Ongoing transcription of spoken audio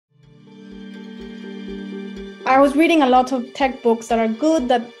I was reading a lot of tech books that are good,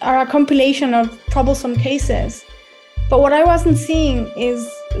 that are a compilation of troublesome cases. But what I wasn't seeing is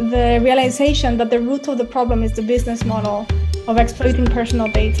the realization that the root of the problem is the business model of exploiting personal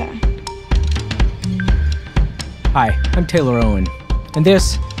data. Hi, I'm Taylor Owen, and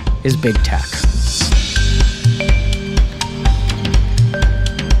this is Big Tech.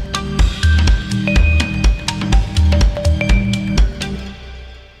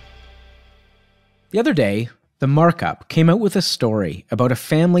 The other day, The Markup came out with a story about a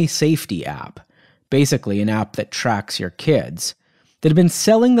family safety app, basically an app that tracks your kids, that had been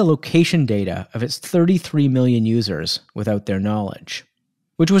selling the location data of its 33 million users without their knowledge.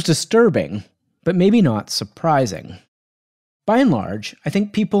 Which was disturbing, but maybe not surprising. By and large, I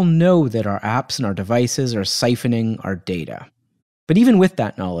think people know that our apps and our devices are siphoning our data. But even with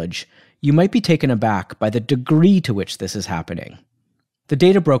that knowledge, you might be taken aback by the degree to which this is happening. The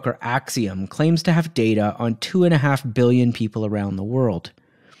data broker Axiom claims to have data on 2.5 billion people around the world.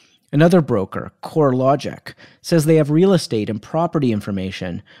 Another broker, CoreLogic, says they have real estate and property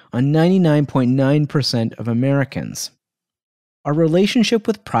information on 99.9% of Americans. Our relationship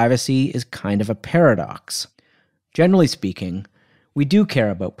with privacy is kind of a paradox. Generally speaking, we do care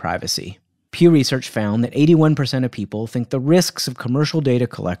about privacy. Pew Research found that 81% of people think the risks of commercial data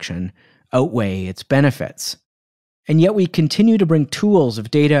collection outweigh its benefits. And yet we continue to bring tools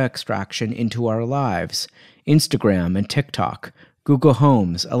of data extraction into our lives: Instagram and TikTok, Google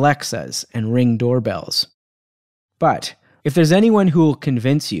Homes, Alexas, and Ring doorbells. But if there's anyone who will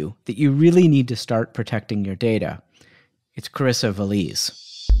convince you that you really need to start protecting your data, it's Carissa Véliz.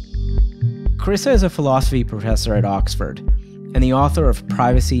 Carissa is a philosophy professor at Oxford and the author of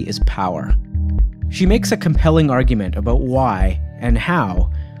Privacy is Power. She makes a compelling argument about why and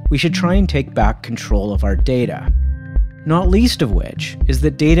how we should try and take back control of our data. Not least of which is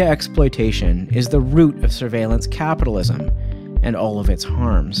that data exploitation is the root of surveillance capitalism and all of its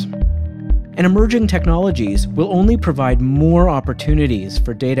harms. And emerging technologies will only provide more opportunities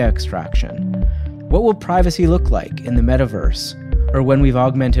for data extraction. What will privacy look like in the metaverse, or when we've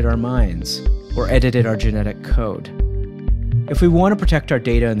augmented our minds, or edited our genetic code? If we want to protect our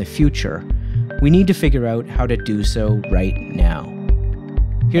data in the future, we need to figure out how to do so right now.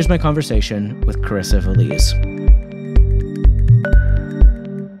 Here's my conversation with Carissa Véliz.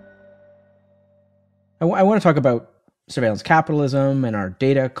 I want to talk about surveillance capitalism and our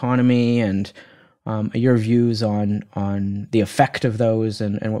data economy and your views on the effect of those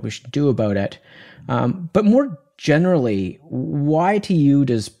and what we should do about it. But more generally, why to you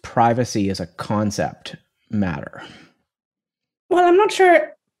does privacy as a concept matter? Well, I'm not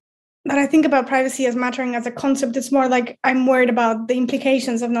sure that I think about privacy as mattering as a concept. It's more like I'm worried about the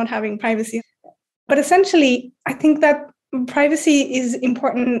implications of not having privacy. But essentially, I think that privacy is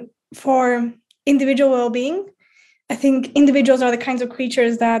important for individual well-being. I think individuals are the kinds of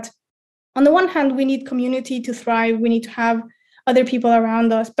creatures that, on the one hand, we need community to thrive. We need to have other people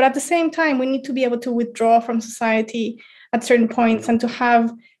around us. But at the same time, we need to be able to withdraw from society at certain points and to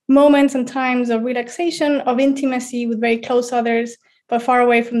have moments and times of relaxation, of intimacy with very close others, but far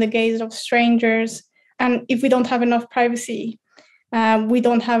away from the gaze of strangers. And if we don't have enough privacy, we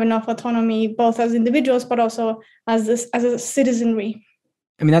don't have enough autonomy, both as individuals, but also as a citizenry.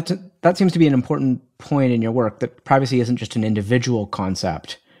 I mean, that seems to be an important point in your work, that privacy isn't just an individual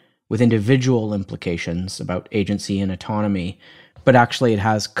concept with individual implications about agency and autonomy, but actually it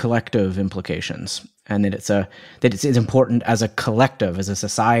has collective implications, and that it's important as a collective, as a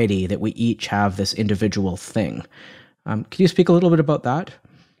society, that we each have this individual thing. Could you speak a little bit about that?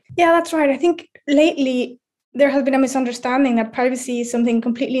 Yeah, that's right. I think lately there has been a misunderstanding that privacy is something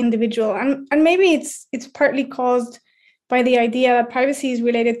completely individual, and maybe it's partly caused by the idea that privacy is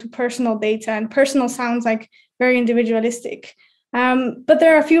related to personal data, and personal sounds like very individualistic. But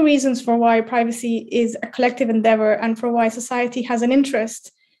there are a few reasons for why privacy is a collective endeavor and for why society has an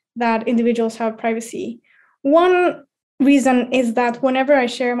interest that individuals have privacy. One reason is that whenever I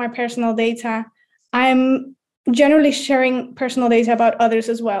share my personal data, I'm generally sharing personal data about others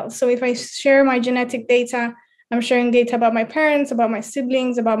as well. So if I share my genetic data, I'm sharing data about my parents, about my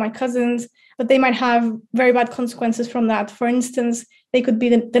siblings, about my cousins, but they might have very bad consequences from that. For instance, they could be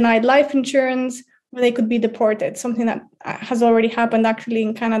denied life insurance, or they could be deported, something that has already happened actually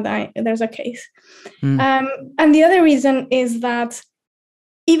in Canada. There's a case. And the other reason is that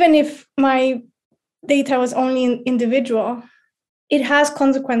even if my data was only individual, it has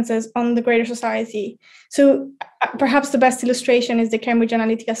consequences on the greater society. So perhaps the best illustration is the Cambridge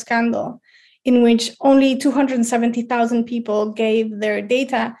Analytica scandal, in which only 270,000 people gave their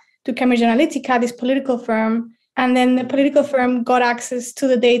data to Cambridge Analytica, this political firm, And then the political firm got access to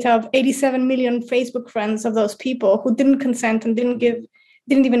the data of 87 million Facebook friends of those people who didn't consent and didn't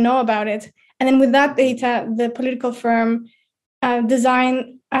even know about it. And then with that data, the political firm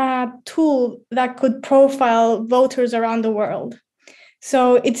designed a tool that could profile voters around the world.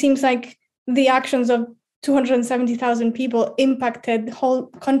 So it seems like the actions of 270,000 people impacted whole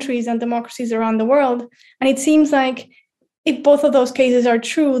countries and democracies around the world. And it seems like if both of those cases are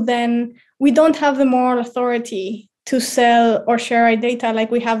true, then we don't have the moral authority to sell or share our data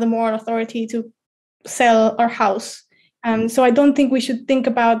like we have the moral authority to sell our house. So I don't think we should think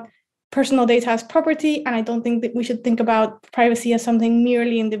about personal data as property, and I don't think that we should think about privacy as something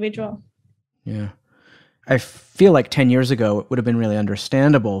merely individual. Yeah. I feel like 10 years ago, it would have been really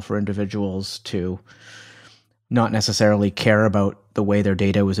understandable for individuals to not necessarily care about the way their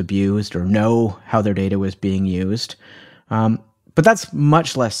data was abused or know how their data was being used. But that's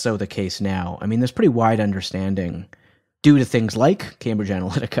much less so the case now. I mean, there's pretty wide understanding due to things like Cambridge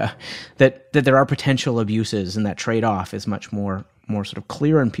Analytica that there are potential abuses, and that trade-off is much more sort of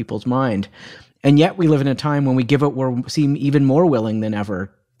clear in people's mind. And yet we live in a time when we seem even more willing than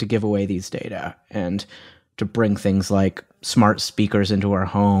ever to give away these data and to bring things like smart speakers into our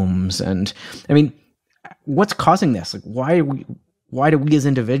homes. And I mean, what's causing this? Like, why do we as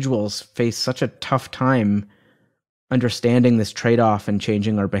individuals face such a tough time understanding this trade-off and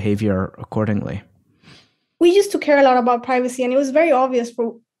changing our behavior accordingly? We used to care a lot about privacy, and it was very obvious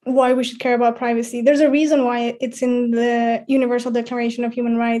for why we should care about privacy. There's a reason why it's in the Universal Declaration of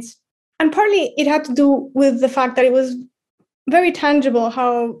Human Rights. And partly it had to do with the fact that it was very tangible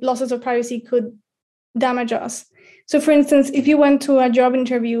how losses of privacy could damage us. So for instance, if you went to a job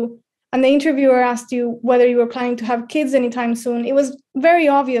interview and the interviewer asked you whether you were planning to have kids anytime soon, it was very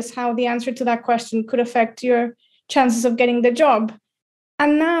obvious how the answer to that question could affect your chances of getting the job.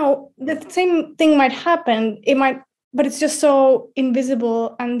 And now the same thing might happen. But it's just so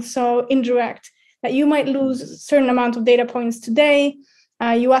invisible and so indirect that you might lose a certain amount of data points today.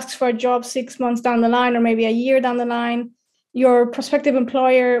 You ask for a job 6 months down the line, or maybe a year down the line. Your prospective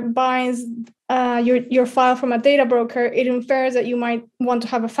employer buys your file from a data broker. It infers that you might want to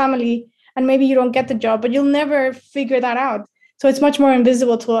have a family, and maybe you don't get the job, but you'll never figure that out. So it's much more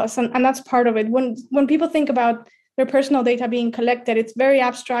invisible to us, and that's part of it. When people think about their personal data being collected, it's very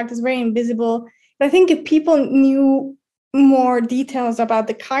abstract, it's very invisible. But I think if people knew more details about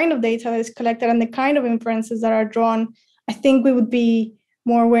the kind of data that is collected and the kind of inferences that are drawn, I think we would be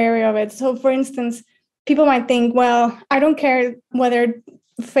more wary of it. So for instance, people might think, well, I don't care whether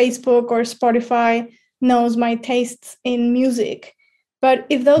Facebook or Spotify knows my tastes in music. But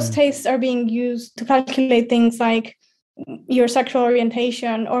if those tastes are being used to calculate things like your sexual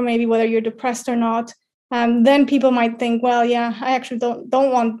orientation, or maybe whether you're depressed or not, then people might think, well, yeah, I actually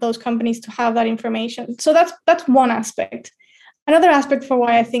don't want those companies to have that information. So that's one aspect. Another aspect for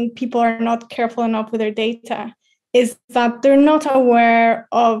why I think people are not careful enough with their data is that they're not aware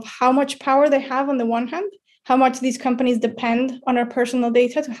of how much power they have on the one hand, how much these companies depend on our personal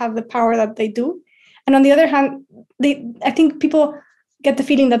data to have the power that they do. And on the other hand, I think people get the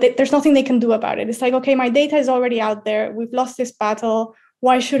feeling that there's nothing they can do about it. It's like, okay, my data is already out there. We've lost this battle.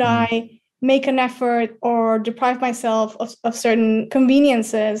 Why should I make an effort or deprive myself of certain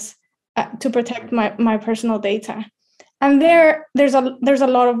conveniences to protect my personal data? And there's a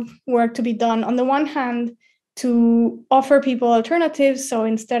lot of work to be done. On the one hand, to offer people alternatives. So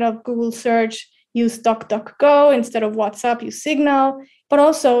instead of Google search, use DuckDuckGo. Instead of WhatsApp, use Signal. But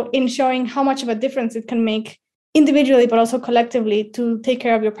also in showing how much of a difference it can make individually, but also collectively, to take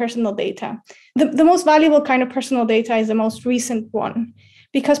care of your personal data. The most valuable kind of personal data is the most recent one,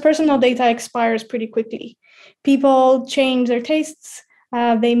 because personal data expires pretty quickly. People change their tastes,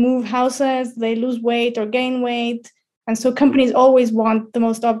 they move houses, they lose weight or gain weight. And so companies always want the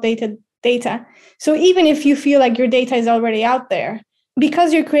most updated data. So even if you feel like your data is already out there,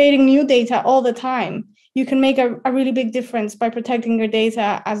 because you're creating new data all the time, you can make a really big difference by protecting your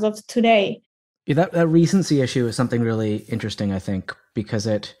data as of today. Yeah, that recency issue is something really interesting, I think, because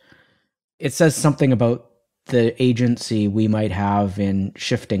it says something about the agency we might have in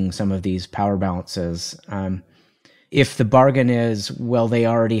shifting some of these power balances. If the bargain is, well, they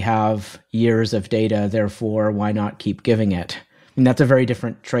already have years of data, therefore, why not keep giving it? I mean, that's a very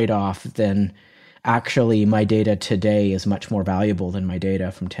different trade-off than actually my data today is much more valuable than my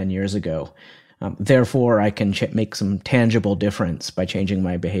data from 10 years ago. Therefore, I can make some tangible difference by changing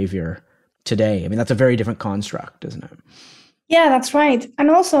my behavior today. I mean, that's a very different construct, isn't it? Yeah, that's right. And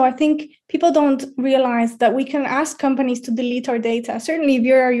also, I think people don't realize that we can ask companies to delete our data. Certainly, if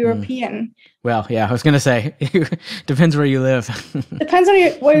you're a European. Well, yeah, I was going to say, depends where you live. Depends on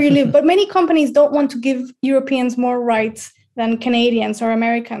where you live. But many companies don't want to give Europeans more rights than Canadians or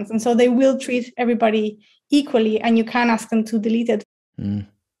Americans. And so they will treat everybody equally, and you can ask them to delete it.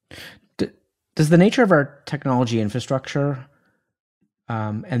 Does the nature of our technology infrastructure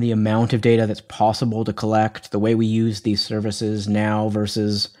and the amount of data that's possible to collect, the way we use these services now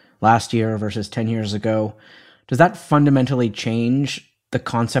versus last year versus 10 years ago, does that fundamentally change the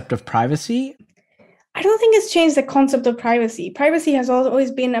concept of privacy? I don't think it's changed the concept of privacy. Privacy has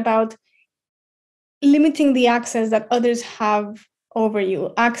always been about limiting the access that others have over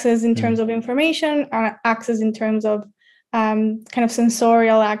you, access in terms of information, and access in terms of kind of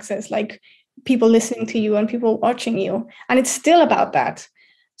sensorial access, like people listening to you and people watching you. And it's still about that.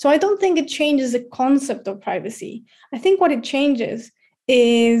 So I don't think it changes the concept of privacy. I think what it changes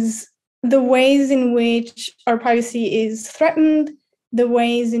is the ways in which our privacy is threatened, the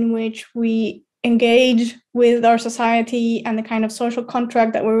ways in which we engage with our society and the kind of social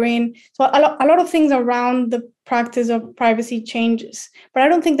contract that we're in. So a lot of things around the practice of privacy changes, but I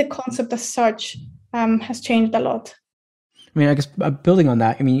don't think the concept as such has changed a lot. I mean, I guess building on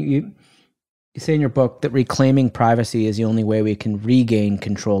that, I mean, you say in your book that reclaiming privacy is the only way we can regain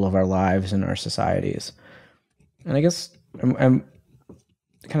control of our lives and our societies. And I guess it kind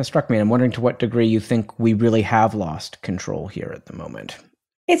of struck me. I'm wondering to what degree you think we really have lost control here at the moment.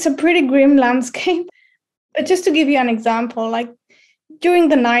 It's a pretty grim landscape. But just to give you an example, like during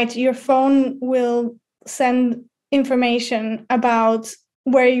the night, your phone will send information about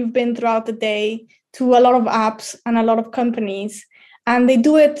where you've been throughout the day to a lot of apps and a lot of companies. And they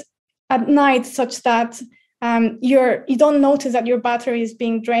do it at night such that you don't notice that your battery is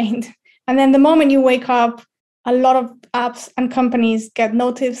being drained. And then the moment you wake up, a lot of apps and companies get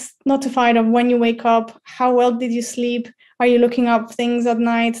notified of when you wake up, how well did you sleep, are you looking up things at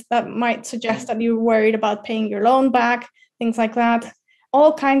night that might suggest that you're worried about paying your loan back, things like that.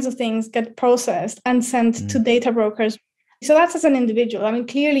 All kinds of things get processed and sent to data brokers. So that's as an individual. I mean,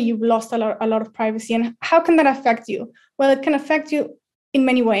 clearly you've lost a lot of privacy. And how can that affect you? Well, it can affect you in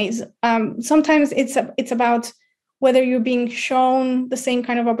many ways. Sometimes it's about whether you're being shown the same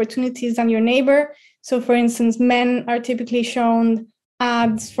kind of opportunities than your neighbor. So for instance, men are typically shown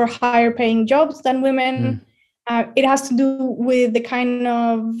ads for higher paying jobs than women. It has to do with the kind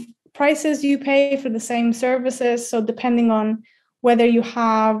of prices you pay for the same services. So depending on whether you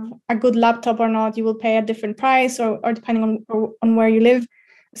have a good laptop or not, you will pay a different price, or depending on where you live.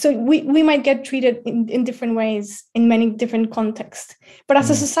 So we might get treated in different ways in many different contexts. But as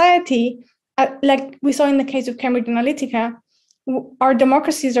a society, like we saw in the case of Cambridge Analytica, our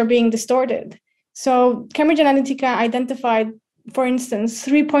democracies are being distorted. So Cambridge Analytica identified, for instance,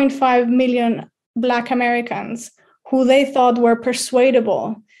 3.5 million Black Americans who they thought were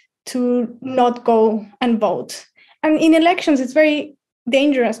persuadable to not go and vote. And in elections, it's very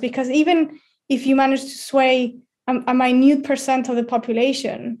dangerous because even if you manage to sway a minute percent of the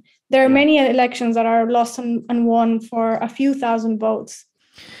population, there are many elections that are lost and won for a few thousand votes.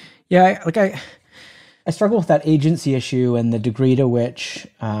 Yeah, I struggle with that agency issue and the degree to which,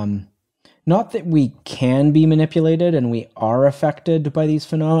 not that we can be manipulated and we are affected by these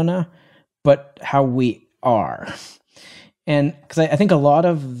phenomena, but how we are. And because I think a lot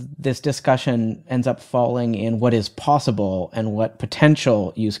of this discussion ends up falling in what is possible and what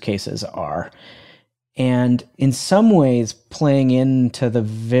potential use cases are. And in some ways playing into the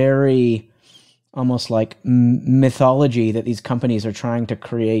very almost like mythology that these companies are trying to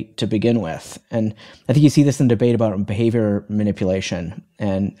create to begin with. And I think you see this in debate about behavior manipulation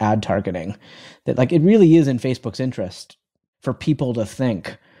and ad targeting, that like it really is in Facebook's interest for people to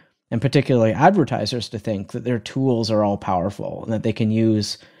think, and particularly advertisers to think, that their tools are all powerful and that they can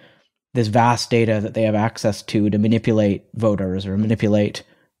use this vast data that they have access to manipulate voters or manipulate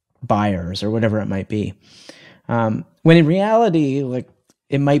buyers or whatever it might be. When in reality, like,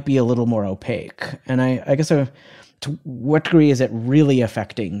 it might be a little more opaque. And I guess to what degree is it really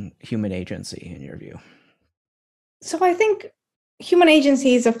affecting human agency in your view? So I think human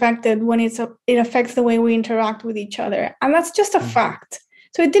agency is affected when it affects the way we interact with each other. And that's just a fact.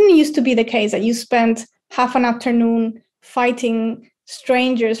 So it didn't used to be the case that you spent half an afternoon fighting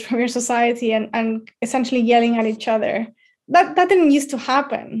strangers from your society and essentially yelling at each other. That didn't used to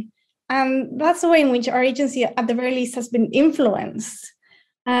happen. And that's the way in which our agency, at the very least, has been influenced.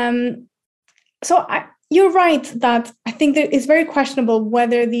 You're right that I think that it's very questionable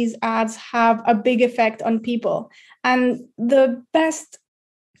whether these ads have a big effect on people. And the best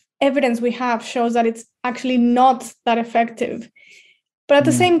evidence we have shows that it's actually not that effective. But at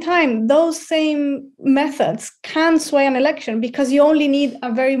the same time, those same methods can sway an election because you only need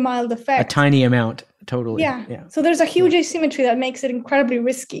a very mild effect. A tiny amount, totally. Yeah. So there's a huge asymmetry that makes it incredibly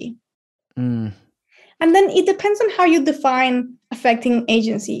risky. Mm. And then it depends on how you define affecting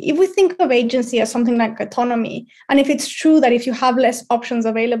agency. If we think of agency as something like autonomy, and if it's true that if you have less options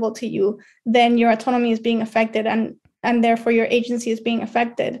available to you, then your autonomy is being affected and therefore your agency is being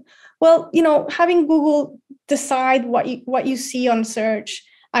affected. Well, having Google decide what you see on search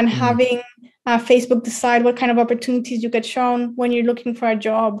and having Facebook decide what kind of opportunities you get shown when you're looking for a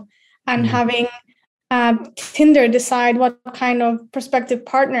job and having Tinder decide what kind of prospective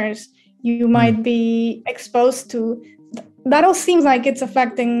partners you might be exposed to, that all seems like it's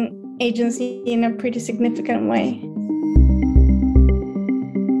affecting agency in a pretty significant way.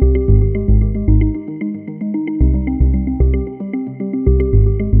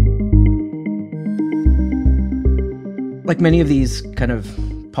 Like many of these kind of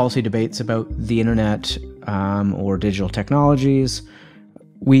policy debates about the internet or digital technologies,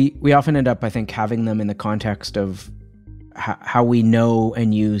 we often end up, I think, having them in the context of how we know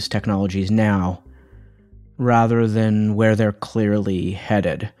and use technologies now, rather than where they're clearly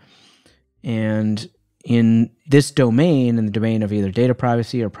headed. And in this domain, in the domain of either data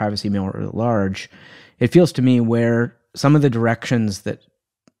privacy or privacy more at large, it feels to me where some of the directions that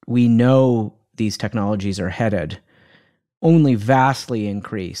we know these technologies are headed only vastly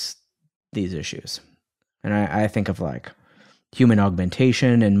increase these issues. And I think of like human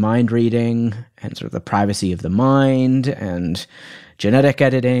augmentation and mind reading and sort of the privacy of the mind and genetic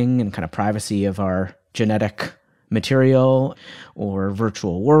editing and kind of privacy of our genetic material or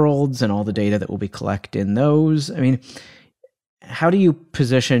virtual worlds and all the data that will be collected in those. I mean, how do you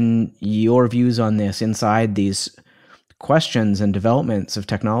position your views on this inside these questions and developments of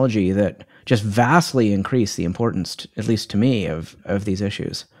technology that just vastly increase the importance, at least to me, of these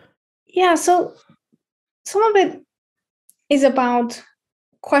issues? Yeah, so some of it is about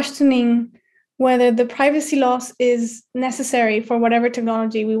questioning whether the privacy loss is necessary for whatever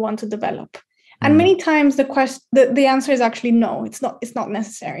technology we want to develop. And many times the answer is actually no, it's not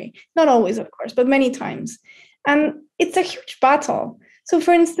necessary. Not always, of course, but many times. And it's a huge battle. So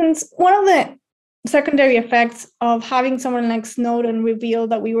for instance, one of the secondary effects of having someone like Snowden reveal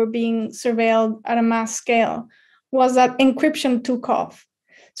that we were being surveilled at a mass scale was that encryption took off.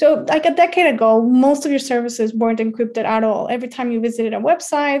 So like a decade ago, most of your services weren't encrypted at all. Every time you visited a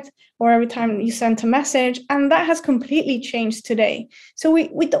website or every time you sent a message, and that has completely changed today. So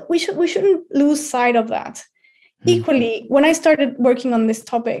we shouldn't lose sight of that. Equally, when I started working on this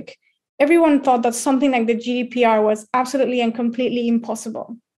topic, everyone thought that something like the GDPR was absolutely and completely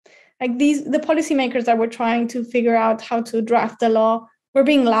impossible. Like the policymakers that were trying to figure out how to draft the law were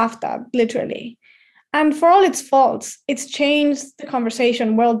being laughed at, literally. And for all its faults, it's changed the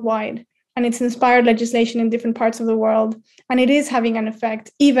conversation worldwide, and it's inspired legislation in different parts of the world. And it is having an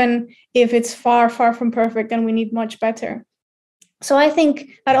effect, even if it's far, far from perfect and we need much better. So I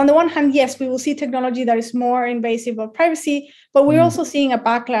think that on the one hand, yes, we will see technology that is more invasive of privacy, but we're also seeing a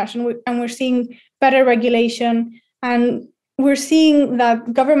backlash, and we're seeing better regulation, and we're seeing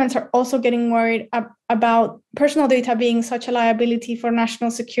that governments are also getting worried about personal data being such a liability for national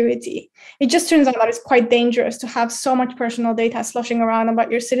security. It just turns out that it's quite dangerous to have so much personal data sloshing around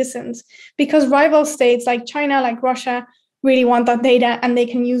about your citizens, because rival states like China, like Russia, really want that data and they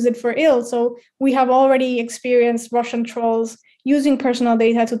can use it for ill. So we have already experienced Russian trolls using personal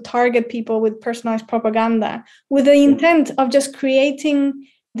data to target people with personalized propaganda with the intent of just creating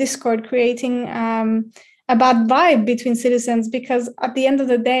discord, creating a bad vibe between citizens, because at the end of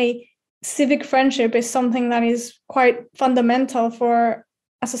the day, civic friendship is something that is quite fundamental for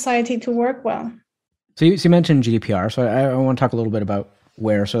a society to work well. So you mentioned GDPR, so I want to talk a little bit about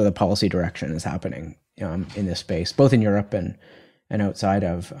where sort of the policy direction is happening in this space, both in Europe and outside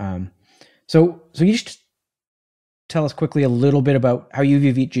of. So you just tell us quickly a little bit about how you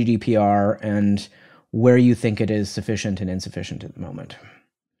view GDPR and where you think it is sufficient and insufficient at the moment.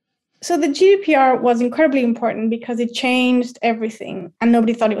 So the GDPR was incredibly important because it changed everything and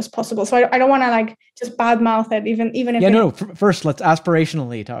nobody thought it was possible. So I don't want to just badmouth it, even if. Yeah, no. First, let's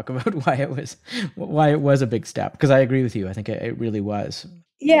aspirationally talk about why it was a big step, because I agree with you. I think it really was.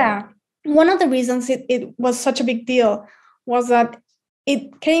 Yeah. One of the reasons it was such a big deal was that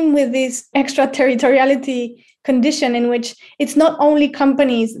it came with this extraterritoriality condition in which it's not only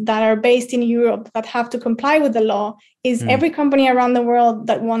companies that are based in Europe that have to comply with the law, is every company around the world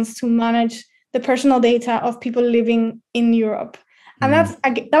that wants to manage the personal data of people living in Europe. And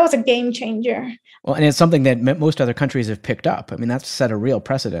that was a game changer. Well, and it's something that most other countries have picked up. I mean, that's set a real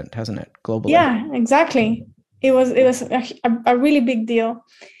precedent, hasn't it, globally? Yeah, exactly. It was a really big deal.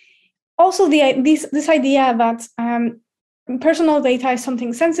 Also, this idea that personal data is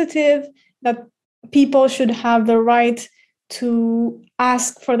something sensitive, that people should have the right to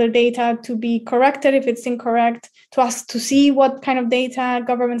ask for their data to be corrected if it's incorrect, to ask to see what kind of data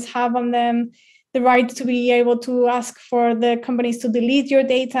governments have on them, the right to be able to ask for the companies to delete your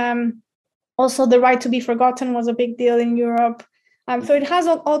data. Also, the right to be forgotten was a big deal in Europe. So it has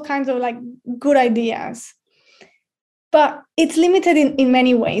all kinds of like good ideas. But it's limited in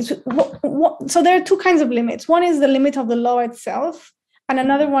many ways. So there are two kinds of limits. One is the limit of the law itself, and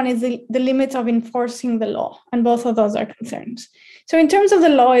another one is the limit of enforcing the law. And both of those are concerns. So in terms of the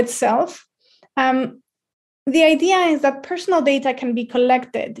law itself, the idea is that personal data can be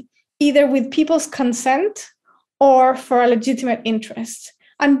collected either with people's consent or for a legitimate interest.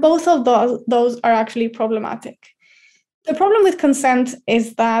 And both of those are actually problematic. The problem with consent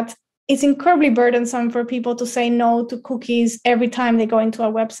is that it's incredibly burdensome for people to say no to cookies every time they go into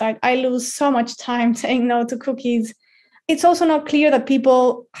a website. I lose so much time saying no to cookies. It's also not clear that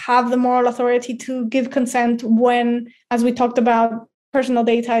people have the moral authority to give consent when, as we talked about, personal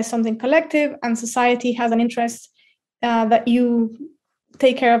data is something collective and society has an interest that you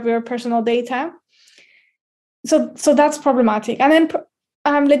take care of your personal data. So that's problematic. And then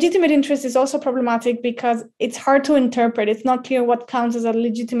legitimate interest is also problematic because it's hard to interpret. It's not clear what counts as a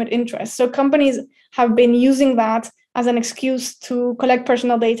legitimate interest. So companies have been using that as an excuse to collect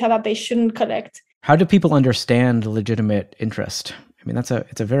personal data that they shouldn't collect. How do people understand legitimate interest? I mean, it's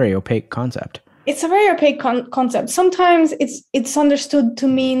a very opaque concept. It's a very opaque concept. Sometimes it's understood to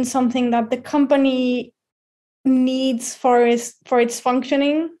mean something that the company needs for its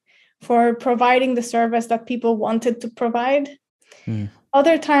functioning, for providing the service that people wanted to provide.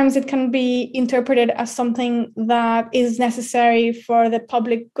 Other times it can be interpreted as something that is necessary for the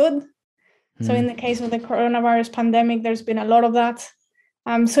public good. So in the case of the coronavirus pandemic, there's been a lot of that.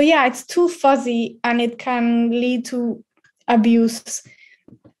 So yeah, it's too fuzzy and it can lead to abuse,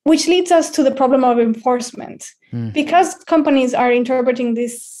 which leads us to the problem of enforcement. Because companies are interpreting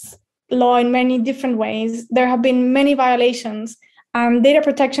this law in many different ways, there have been many violations. Data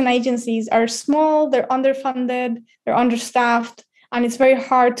protection agencies are small, they're underfunded, they're understaffed, and it's very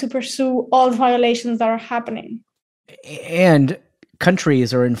hard to pursue all the violations that are happening. And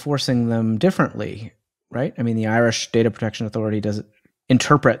countries are enforcing them differently, right? I mean, the Irish Data Protection Authority does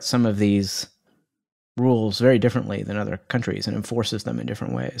interpret some of these rules very differently than other countries and enforces them in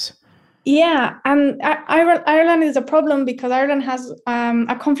different ways. Yeah, and Ireland is a problem because Ireland has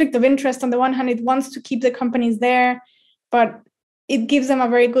a conflict of interest. On the one hand, it wants to keep the companies there, but it gives them a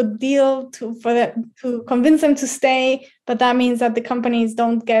very good deal to convince them to stay, but that means that the companies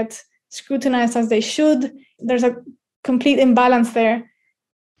don't get scrutinized as they should. There's a complete imbalance there.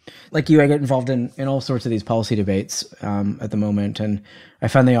 Like you, I get involved in all sorts of these policy debates at the moment, and I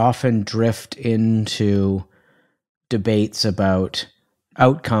find they often drift into debates about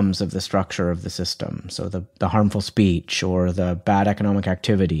outcomes of the structure of the system. So the harmful speech or the bad economic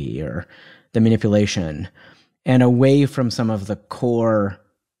activity or the manipulation, and away from some of the core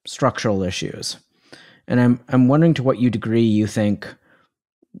structural issues. And I'm wondering to what degree you think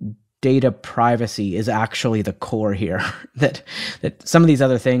data privacy is actually the core here. that some of these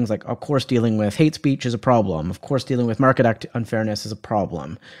other things, like of course dealing with hate speech is a problem, of course dealing with market unfairness is a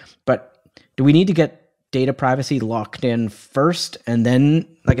problem, but do we need to get data privacy locked in first, and then,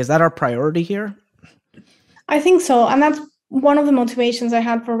 like, is that our priority here? I think so, and that's one of the motivations I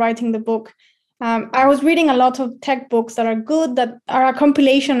had for writing the book. I was reading a lot of tech books that are good, that are a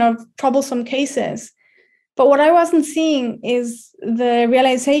compilation of troublesome cases. But what I wasn't seeing is the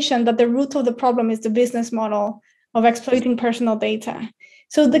realization that the root of the problem is the business model of exploiting personal data.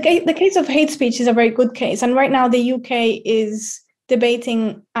 So the case of hate speech is a very good case. And right now the UK is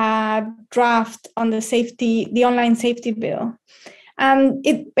debating a draft on the online safety bill. And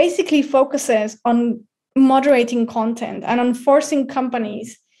it basically focuses on moderating content and on forcing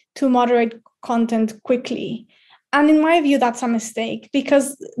companies to moderate content quickly. And in my view, that's a mistake,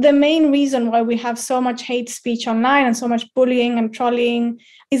 because the main reason why we have so much hate speech online and so much bullying and trolling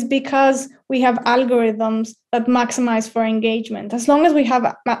is because we have algorithms that maximize for engagement. As long as we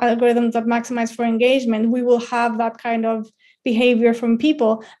have algorithms that maximize for engagement, we will have that kind of behavior from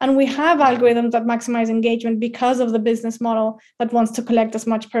people. And we have algorithms that maximize engagement because of the business model that wants to collect as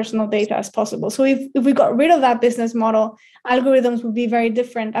much personal data as possible. So if we got rid of that business model, algorithms would be very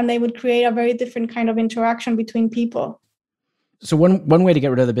different, and they would create a very different kind of interaction between people. So one way to get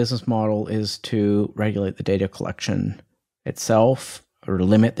rid of the business model is to regulate the data collection itself or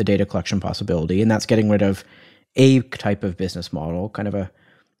limit the data collection possibility. And that's getting rid of a type of business model, kind of a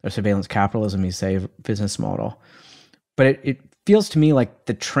surveillance capitalism, you say, business model. But it feels to me like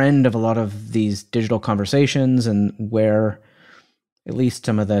the trend of a lot of these digital conversations and where at least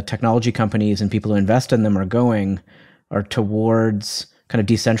some of the technology companies and people who invest in them are going are towards kind of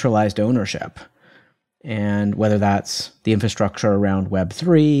decentralized ownership. And whether that's the infrastructure around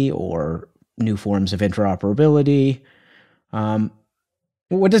Web3 or new forms of interoperability.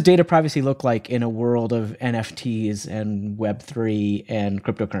 What does data privacy look like in a world of NFTs and Web3 and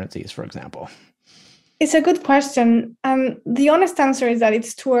cryptocurrencies, for example? It's a good question. The honest answer is that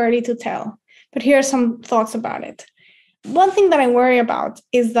it's too early to tell. But here are some thoughts about it. One thing that I worry about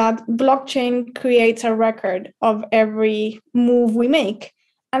is that blockchain creates a record of every move we make.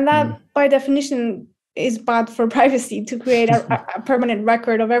 And that, by definition, is bad for privacy to create a permanent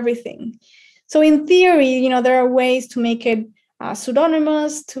record of everything. So in theory, there are ways to make it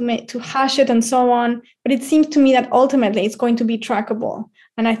pseudonymous, to hash it and so on. But it seems to me that ultimately it's going to be trackable.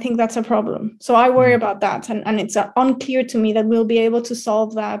 And I think that's a problem. So I worry about that. And it's unclear to me that we'll be able to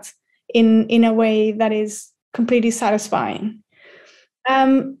solve that in a way that is completely satisfying.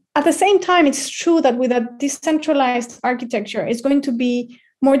 At the same time, it's true that with a decentralized architecture, it's going to be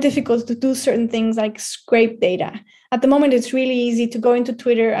more difficult to do certain things like scrape data. At the moment, it's really easy to go into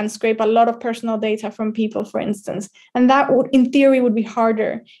Twitter and scrape a lot of personal data from people, for instance. And that would, in theory, would be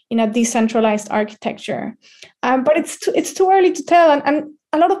harder in a decentralized architecture. But it's too early to tell. And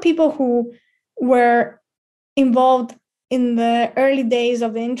a lot of people who were involved in the early days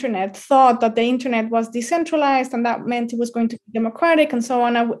of the internet thought that the internet was decentralized and that meant it was going to be democratic and so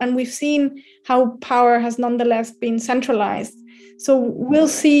on. And we've seen how power has nonetheless been centralized. So we'll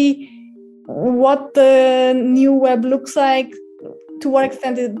see what the new web looks like, to what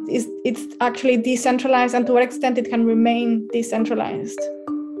extent it's actually decentralized, and to what extent it can remain decentralized.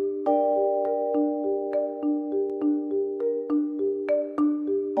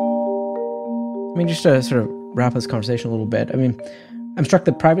 I mean, just to sort of wrap this conversation a little bit, I mean, I'm struck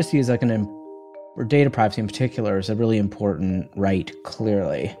that privacy is like or data privacy in particular, is a really important right,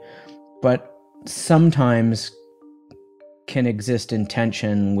 clearly. But sometimes can exist in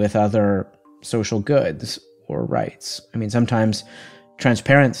tension with other social goods or rights. I mean, sometimes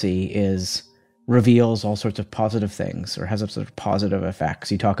transparency reveals all sorts of positive things or has a sort of positive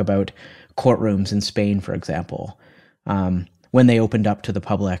effects. You talk about courtrooms in Spain, for example, when they opened up to the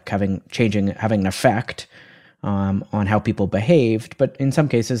public, having an effect on how people behaved. But in some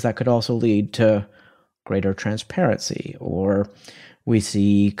cases, that could also lead to greater transparency, or we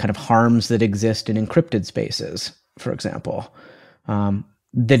see kind of harms that exist in encrypted spaces, for example,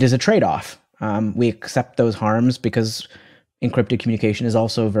 that is a trade-off. We accept those harms because encrypted communication is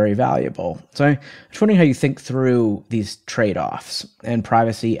also very valuable. So I'm just wondering how you think through these trade-offs and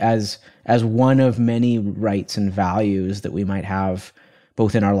privacy as one of many rights and values that we might have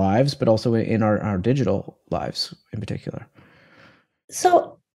both in our lives, but also in our digital lives in particular.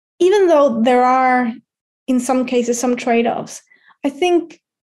 So even though there are, in some cases, some trade-offs, I think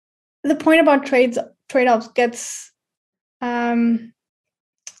the point about trade-offs gets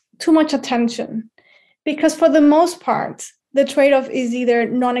too much attention, because for the most part, the trade-off is either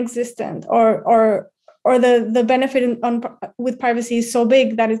non-existent or the benefit with privacy is so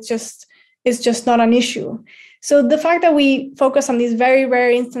big that it's just not an issue. So the fact that we focus on these very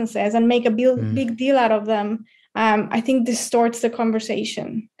rare instances and make a big deal out of them, I think distorts the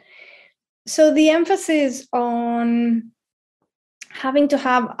conversation. So the emphasis on having to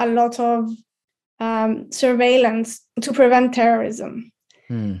have a lot of surveillance to prevent terrorism.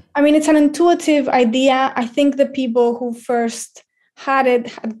 I mean, it's an intuitive idea. I think the people who first had it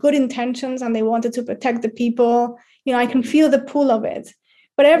had good intentions and they wanted to protect the people. I can feel the pull of it.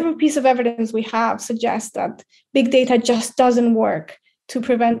 But every piece of evidence we have suggests that big data just doesn't work to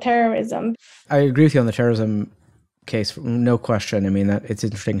prevent terrorism. I agree with you on the terrorism case, no question. I mean, that it's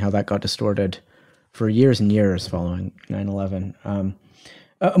interesting how that got distorted for years and years following 9/11.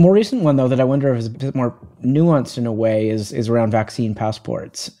 A more recent one, though, that I wonder if is a bit more nuanced in a way is around vaccine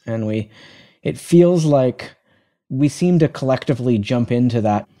passports. And it feels like we seem to collectively jump into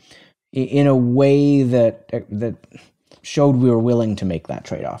that in a way that showed we were willing to make that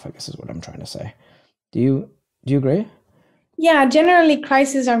trade-off, I guess is what I'm trying to say. Do you agree? Yeah, generally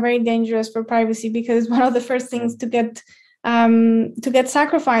crises are very dangerous for privacy because it's one of the first things to get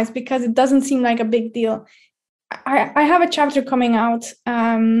sacrificed because it doesn't seem like a big deal. I have a chapter coming out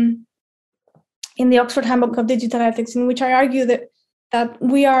in the Oxford Handbook of Digital Ethics in which I argue that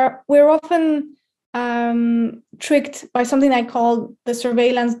we're often tricked by something I call the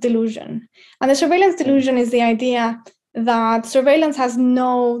surveillance delusion. And the surveillance delusion is the idea that surveillance has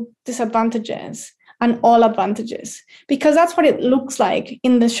no disadvantages and all advantages, because that's what it looks like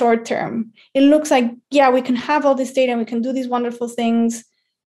in the short term. It looks like, yeah, we can have all this data and we can do these wonderful things,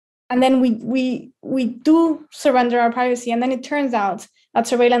 and then we do surrender our privacy, and then it turns out that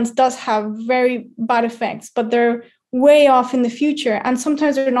surveillance does have very bad effects, but they're way off in the future, and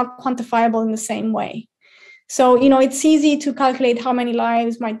sometimes they're not quantifiable in the same way. So, it's easy to calculate how many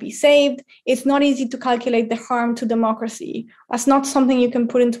lives might be saved. It's not easy to calculate the harm to democracy. That's not something you can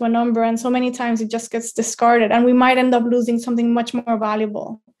put into a number, and so many times it just gets discarded, and we might end up losing something much more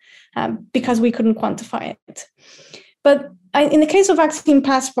valuable because we couldn't quantify it. But in the case of vaccine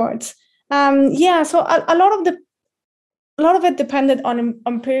passports, so a lot of it depended on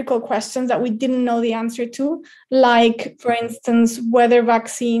empirical questions that we didn't know the answer to, like, for instance, whether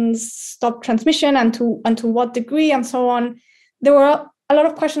vaccines stop transmission and to what degree, and so on. There were a lot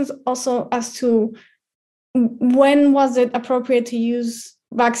of questions also as to when was it appropriate to use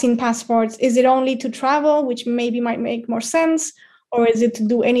vaccine passports. Is it only to travel, which maybe might make more sense, or is it to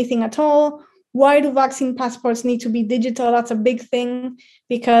do anything at all? Why do vaccine passports need to be digital? That's a big thing,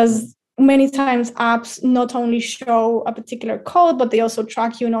 because many times apps not only show a particular code, but they also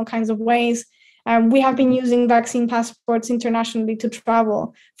track you in all kinds of ways. We have been using vaccine passports internationally to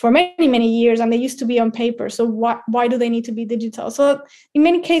travel for many, many years, and they used to be on paper. So why do they need to be digital? So in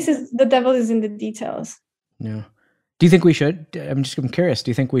many cases, the devil is in the details. Yeah. Do you think we should? I'm curious.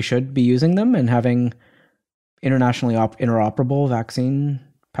 Do you think we should be using them and having internationally interoperable vaccine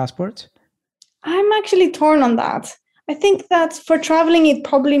passports? I'm actually torn on that. I think that for traveling, it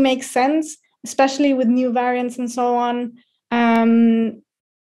probably makes sense, especially with new variants and so on.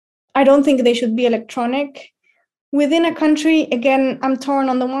 I don't think they should be electronic. Within a country, again, I'm torn.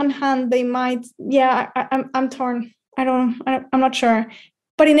 On the one hand, they might, I'm torn. I'm not sure.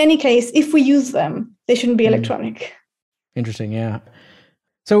 But in any case, if we use them, they shouldn't be electronic. Interesting, yeah.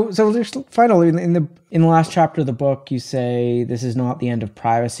 So there's finally in the last chapter of the book, you say this is not the end of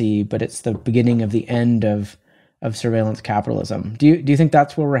privacy, but it's the beginning of the end of surveillance capitalism. Do you think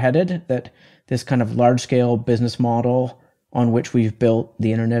that's where we're headed? That this kind of large scale business model on which we've built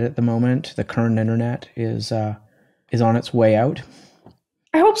the internet at the moment, the current internet, is on its way out?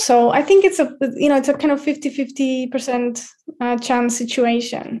 I hope so. I think it's a kind of 50% chance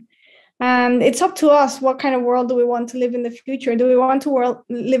situation. And it's up to us. What kind of world do we want to live in the future? Do we want to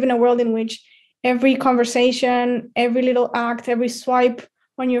live in a world in which every conversation, every little act, every swipe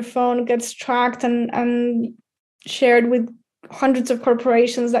on your phone gets tracked and shared with hundreds of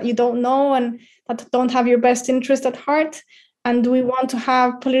corporations that you don't know and that don't have your best interest at heart? And do we want to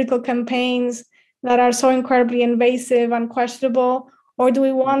have political campaigns that are so incredibly invasive and questionable? Or do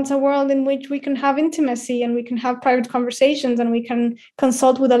we want a world in which we can have intimacy and we can have private conversations and we can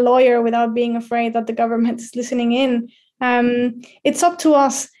consult with a lawyer without being afraid that the government is listening in? It's up to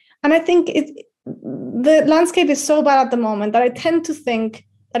us. And I think the landscape is so bad at the moment that I tend to think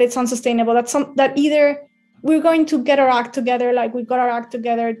that it's unsustainable, that either we're going to get our act together, like we got our act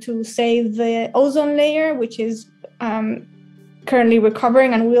together to save the ozone layer, which is currently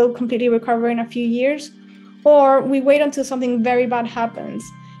recovering and will completely recover in a few years, or we wait until something very bad happens,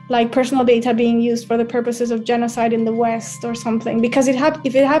 like personal data being used for the purposes of genocide in the West or something. Because if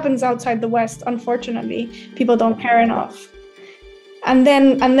it happens outside the West, unfortunately, people don't care enough. And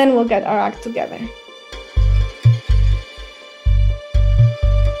then we'll get our act together.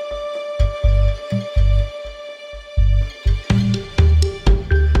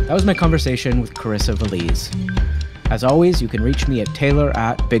 That was my conversation with Carissa Véliz. As always, you can reach me at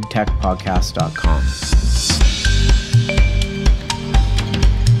taylor@bigtechpodcast.com.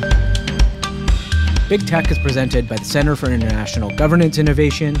 Big Tech is presented by the Center for International Governance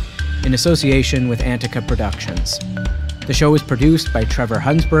Innovation in association with Antica Productions. The show is produced by Trevor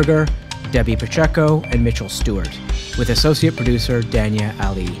Hunsberger, Debbie Pacheco, and Mitchell Stewart, with associate producer Dania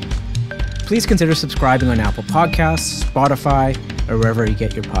Ali. Please consider subscribing on Apple Podcasts, Spotify, or wherever you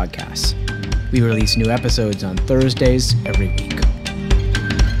get your podcasts. We release new episodes on Thursdays every week.